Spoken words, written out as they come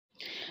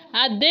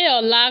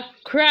Adeola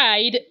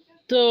cried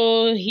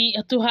to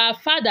her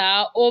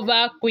father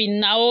over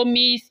Queen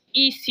Naomi's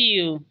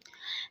issue.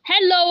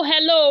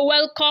 Hello,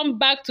 welcome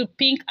back to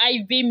Pink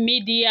Ivy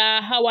Media.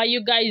 How are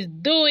you guys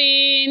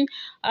doing?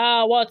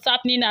 What's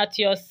happening at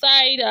your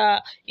side?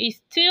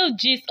 It's still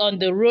gist on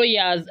the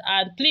royals,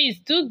 and please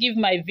do give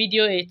my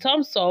video a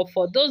thumbs up.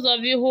 For those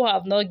of you who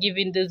have not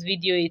given this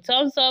video a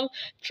thumbs up,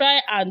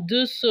 try and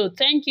do so.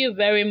 Thank you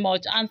very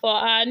much. And for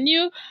our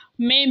new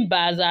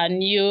members, our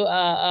new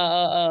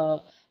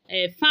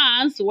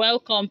fans,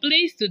 welcome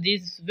please to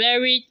this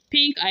very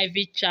Pink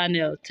Ivy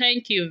channel.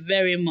 Thank you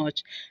very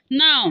much.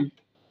 Now,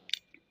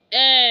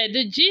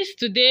 the gist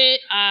today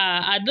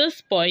at this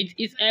point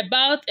is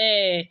about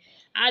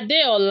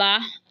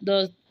Adeola,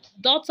 the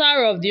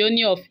daughter of the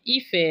Ooni of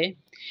Ife.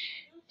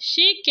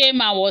 She came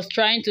and was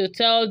trying to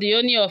tell the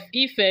Ooni of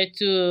Ife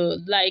to,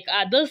 like,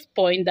 at this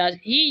point that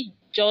he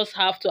just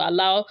have to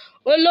allow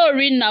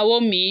Olori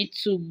Naomi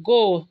to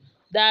go,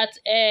 that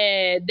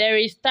there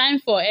is time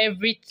for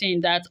everything,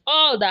 that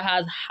all that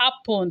has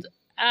happened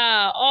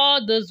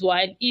all this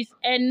while is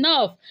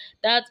enough,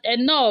 that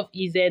enough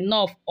is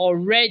enough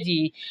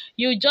already.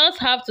 You just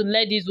have to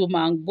let this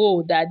woman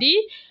go,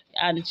 daddy.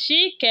 And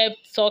she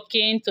kept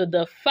talking to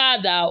the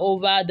father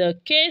over the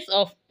case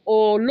of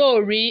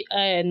Olori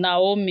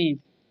Naomi.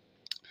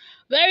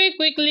 Very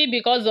quickly,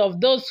 because of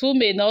those who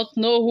may not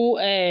know who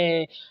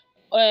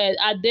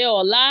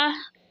Adeola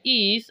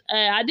is,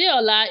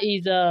 Adeola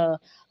is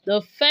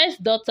the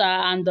first daughter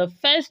and the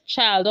first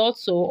child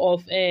also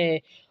of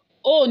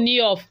Ooni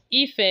of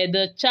Ife,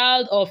 the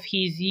child of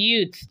his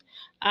youth.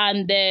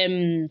 And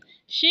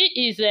she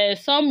is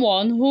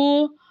someone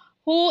who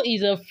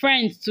is a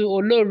friend to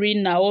Olori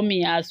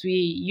Naomi, as we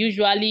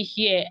usually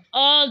hear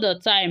all the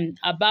time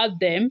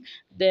about them.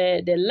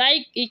 They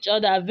like each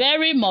other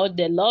very much.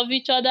 They love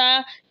each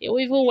other.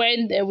 Even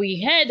when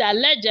we heard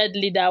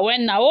allegedly that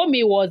when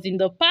Naomi was in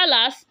the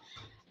palace,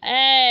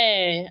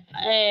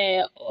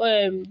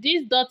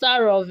 this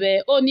daughter of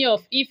Ooni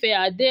of Ife,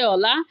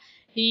 Adeola,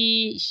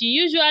 she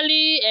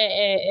usually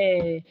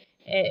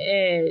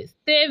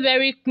stay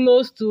very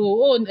close to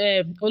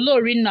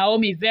Olori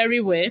Naomi very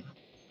well.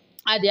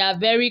 And they are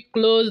very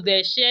close.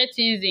 They share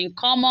things in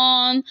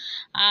common,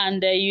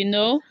 and you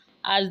know,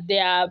 as they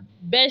are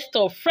best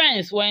of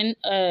friends when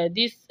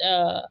this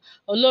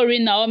Olori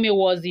Naomi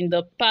was in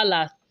the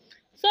palace.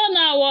 So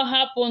now what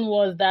happened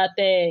was that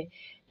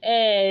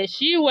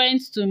she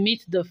went to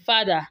meet the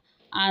father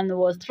and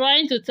was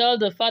trying to tell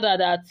the father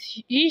that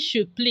he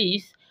should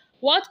please,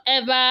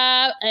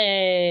 whatever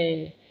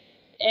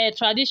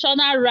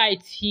traditional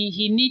rites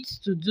he needs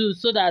to do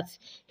so that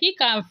he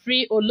can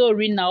free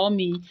Olori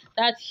Naomi,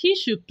 that he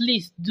should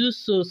please do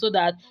so, so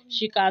that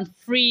she can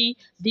free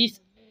this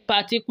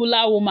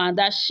particular woman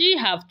that she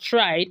have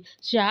tried.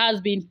 She has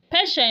been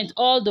patient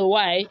all the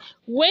while,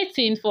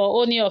 waiting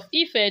for Ooni of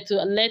Ife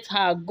to let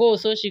her go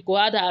so she could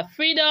have her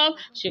freedom.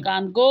 She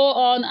can go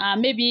on,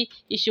 and maybe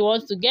if she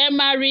wants to get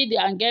married,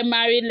 let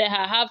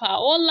her have her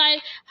own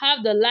life,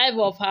 have the life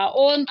of her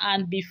own,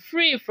 and be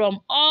free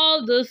from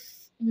all this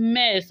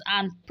mess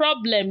and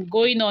problem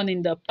going on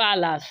in the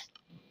palace.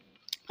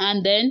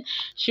 And then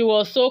she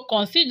was so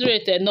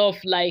considerate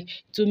enough, like,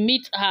 to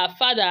meet her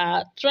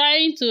father,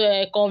 trying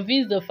to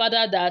convince the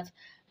father that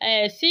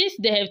since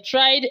they have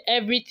tried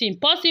everything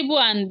possible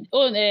and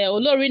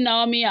Olori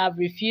Naomi have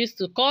refused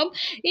to come,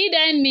 it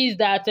then means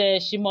that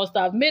she must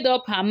have made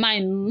up her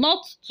mind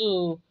not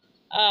to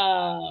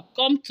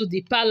come to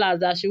the palace,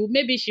 that she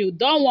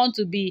don't want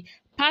to be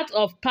part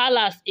of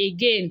palace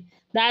again.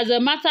 That, as a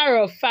matter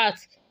of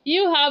fact,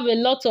 you have a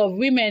lot of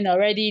women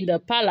already in the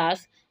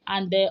palace,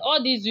 and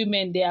all these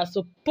women, they are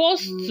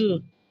supposed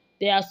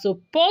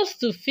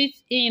to fit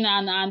in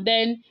and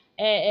then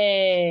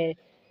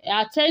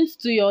attend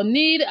to your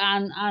need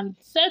and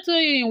settle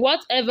you in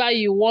whatever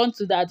you want,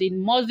 to that it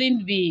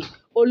mustn't be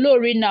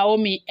Olori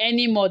Naomi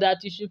anymore,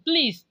 that you should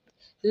please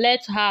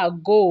let her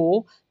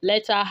go,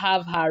 let her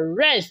have her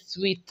rest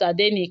with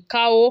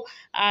Tadenikawo.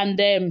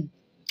 And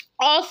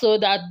also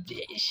that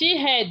she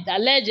heard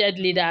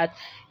allegedly that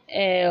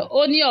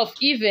Ooni of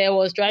Ife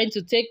was trying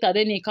to take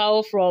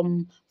Tadenikawo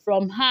from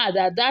her,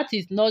 that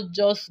is not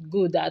just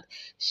good, that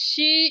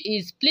she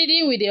is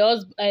pleading with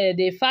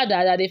the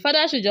father, that the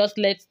father should just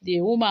let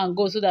the woman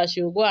go so that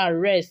she will go and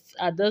rest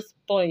at this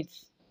point.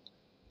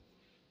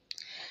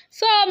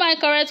 So my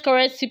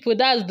correct people,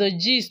 that's the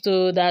gist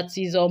that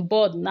is on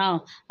board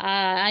now.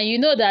 And you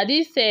know that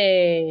this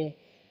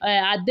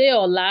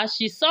Adeola,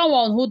 she's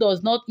someone who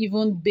does not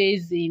even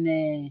base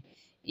in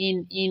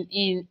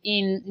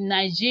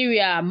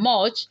Nigeria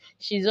much.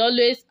 She's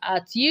always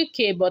at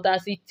UK, but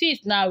as it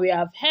is now, we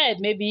have heard,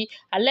 maybe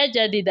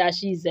allegedly, that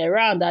she's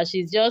around, that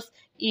she's just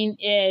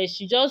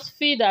she just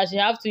feel that she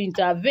have to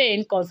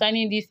intervene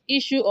concerning this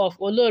issue of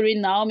Olori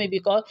Naomi,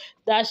 because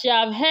that she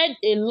have heard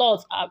a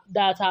lot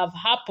that have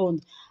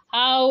happened,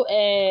 how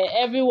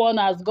everyone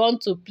has gone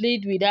to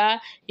plead with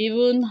her,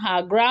 even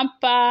her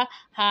grandpa,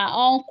 her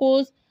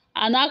uncles,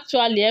 And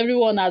actually,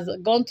 everyone has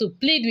gone to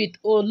plead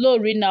with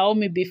Olori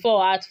Naomi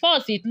before. At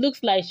first, it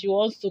looks like she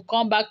wants to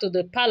come back to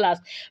the palace,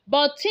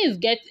 but things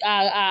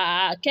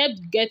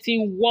kept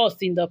getting worse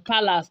in the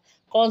palace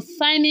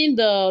concerning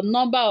the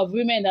number of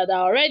women that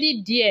are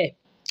already there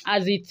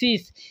as it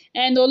is.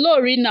 And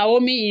Olori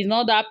Naomi is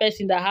not that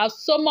person that has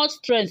so much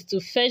strength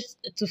to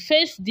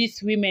face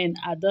these women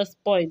at this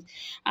point.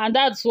 And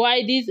that's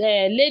why this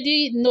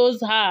lady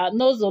knows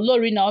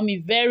Olori Naomi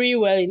very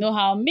well. You know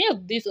how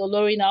milk this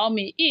Olori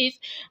Naomi is.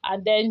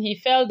 And then he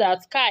felt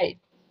that Kai,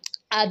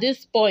 at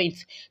this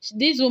point,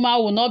 this woman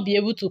will not be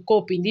able to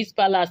cope in this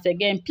palace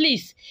again.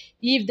 Please,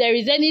 if there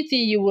is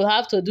anything you will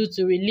have to do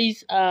to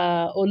release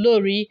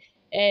Olori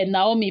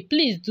Naomi,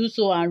 please do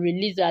so and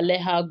release her.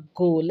 Let her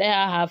go. Let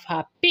her have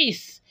her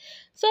peace.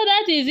 So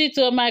that is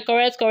it, my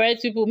correct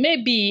people.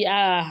 Maybe,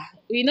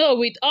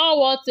 with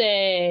all what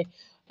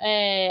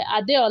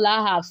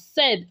Adeola have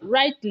said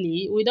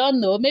rightly, we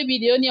don't know. Maybe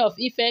the Ooni of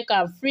Ife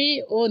can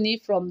free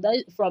Ooni from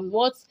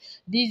what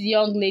this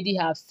young lady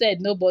have said.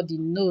 Nobody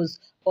knows.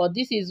 But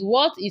this is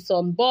what is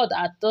on board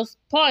at this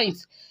point.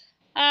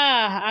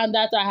 And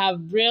that I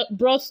have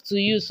brought to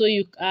you, so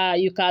you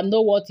can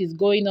know what is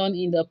going on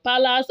in the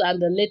palace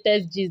and the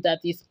latest gist that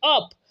is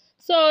up.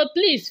 So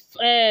please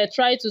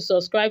try to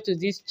subscribe to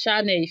this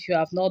channel if you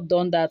have not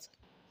done that.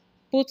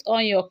 Put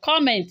on your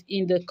comment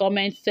in the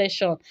comment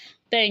section.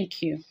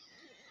 Thank you.